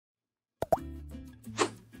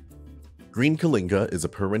Green Kyllinga is a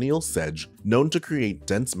perennial sedge known to create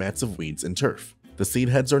dense mats of weeds and turf. The seed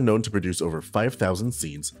heads are known to produce over 5,000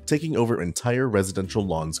 seeds, taking over entire residential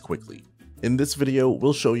lawns quickly. In this video,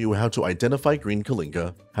 we'll show you how to identify Green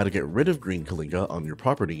Kyllinga, how to get rid of Green Kyllinga on your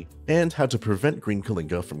property, and how to prevent Green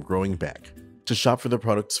Kyllinga from growing back. To shop for the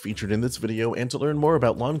products featured in this video and to learn more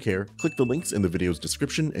about lawn care, click the links in the video's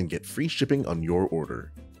description and get free shipping on your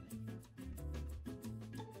order.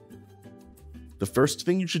 The first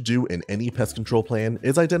thing you should do in any pest control plan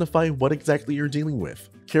is identify what exactly you're dealing with.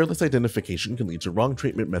 Careless identification can lead to wrong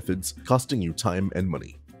treatment methods, costing you time and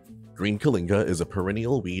money. Green Kyllinga is a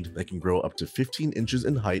perennial weed that can grow up to 15 inches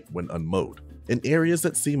in height when unmowed. In areas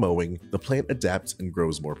that see mowing, the plant adapts and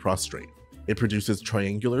grows more prostrate. It produces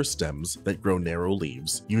triangular stems that grow narrow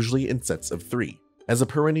leaves, usually in sets of 3. As a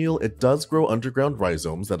perennial, it does grow underground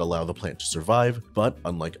rhizomes that allow the plant to survive, but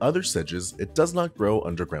unlike other sedges, it does not grow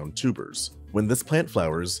underground tubers. When this plant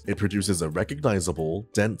flowers, it produces a recognizable,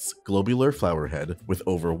 dense, globular flowerhead with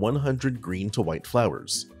over 100 green to white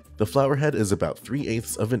flowers. The flowerhead is about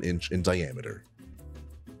 3/8 of an inch in diameter.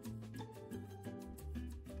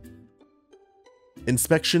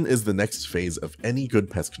 Inspection is the next phase of any good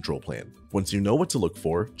pest control plan. Once you know what to look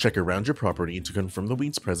for, check around your property to confirm the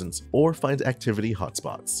weed's presence or find activity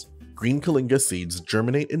hotspots. Green Kyllinga seeds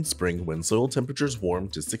germinate in spring when soil temperatures warm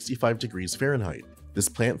to 65 degrees Fahrenheit. This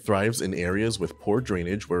plant thrives in areas with poor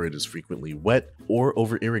drainage where it is frequently wet or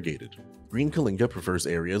over-irrigated. Green Kyllinga prefers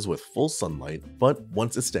areas with full sunlight, but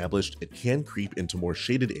once established, it can creep into more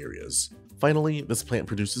shaded areas. Finally, this plant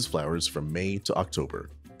produces flowers from May to October.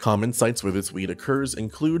 Common sites where this weed occurs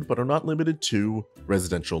include, but are not limited to,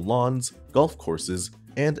 residential lawns, golf courses,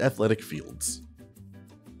 and athletic fields.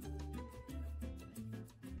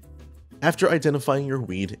 After identifying your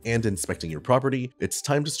weed and inspecting your property, it's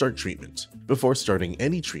time to start treatment. Before starting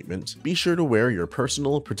any treatment, be sure to wear your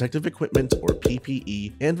personal protective equipment or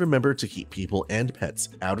PPE and remember to keep people and pets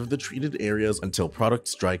out of the treated areas until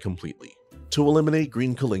products dry completely. To eliminate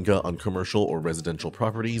Green Kyllinga on commercial or residential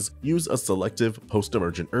properties, use a selective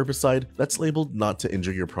post-emergent herbicide that's labeled not to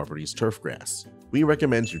injure your property's turf grass. We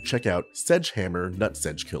recommend you check out Sedgehammer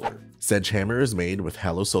Nutsedge Killer. Sedgehammer is made with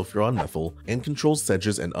halosulfuron methyl and controls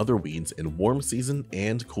sedges and other weeds in warm season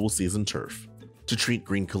and cool season turf. To treat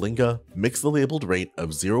Green Kyllinga, mix the labeled rate of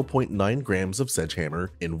 0.9 grams of Sedgehammer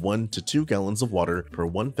in 1 to 2 gallons of water per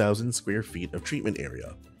 1,000 square feet of treatment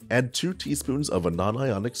area. Add 2 teaspoons of a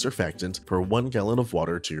non-ionic surfactant per 1 gallon of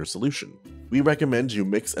water to your solution. We recommend you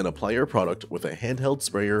mix and apply your product with a handheld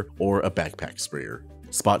sprayer or a backpack sprayer.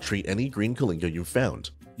 Spot treat any Green Kyllinga you've found.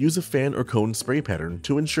 Use a fan or cone spray pattern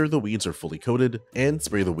to ensure the weeds are fully coated, and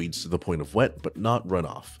spray the weeds to the point of wet but not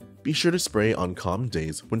runoff. Be sure to spray on calm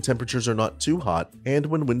days when temperatures are not too hot and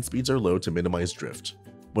when wind speeds are low to minimize drift.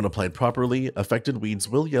 When applied properly, affected weeds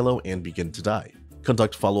will yellow and begin to die.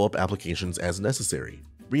 Conduct follow-up applications as necessary.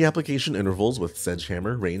 Reapplication intervals with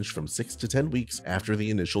Sedgehammer range from 6 to 10 weeks after the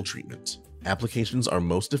initial treatment. Applications are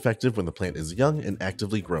most effective when the plant is young and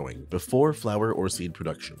actively growing, before flower or seed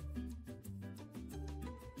production.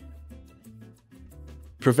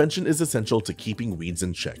 Prevention is essential to keeping weeds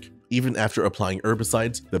in check. Even after applying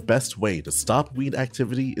herbicides, the best way to stop weed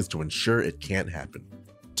activity is to ensure it can't happen.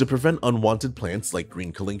 To prevent unwanted plants like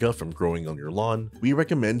Green Kyllinga from growing on your lawn, we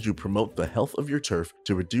recommend you promote the health of your turf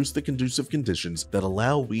to reduce the conducive conditions that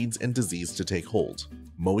allow weeds and disease to take hold.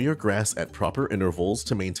 Mow your grass at proper intervals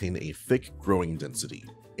to maintain a thick growing density.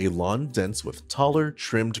 A lawn dense with taller,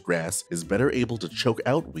 trimmed grass is better able to choke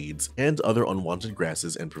out weeds and other unwanted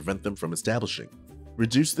grasses and prevent them from establishing.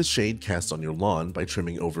 Reduce the shade cast on your lawn by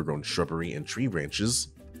trimming overgrown shrubbery and tree branches,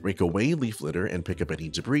 rake away leaf litter and pick up any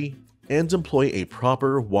debris, and employ a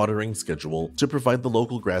proper watering schedule to provide the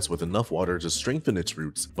local grass with enough water to strengthen its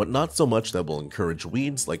roots, but not so much that will encourage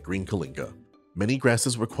weeds like Green Kyllinga. Many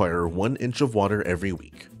grasses require 1 inch of water every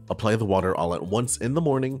week. Apply the water all at once in the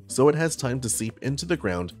morning so it has time to seep into the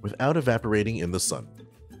ground without evaporating in the sun.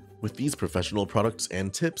 With these professional products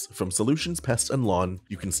and tips from Solutions Pest and Lawn,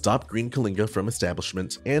 you can stop Green Kyllinga from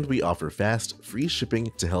establishment, and we offer fast, free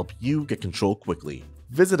shipping to help you get control quickly.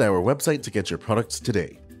 Visit our website to get your products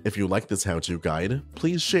today. If you like this how-to guide,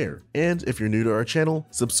 please share, and if you're new to our channel,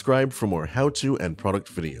 subscribe for more how-to and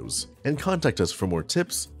product videos, and contact us for more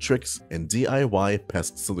tips, tricks, and DIY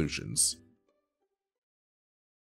pest solutions.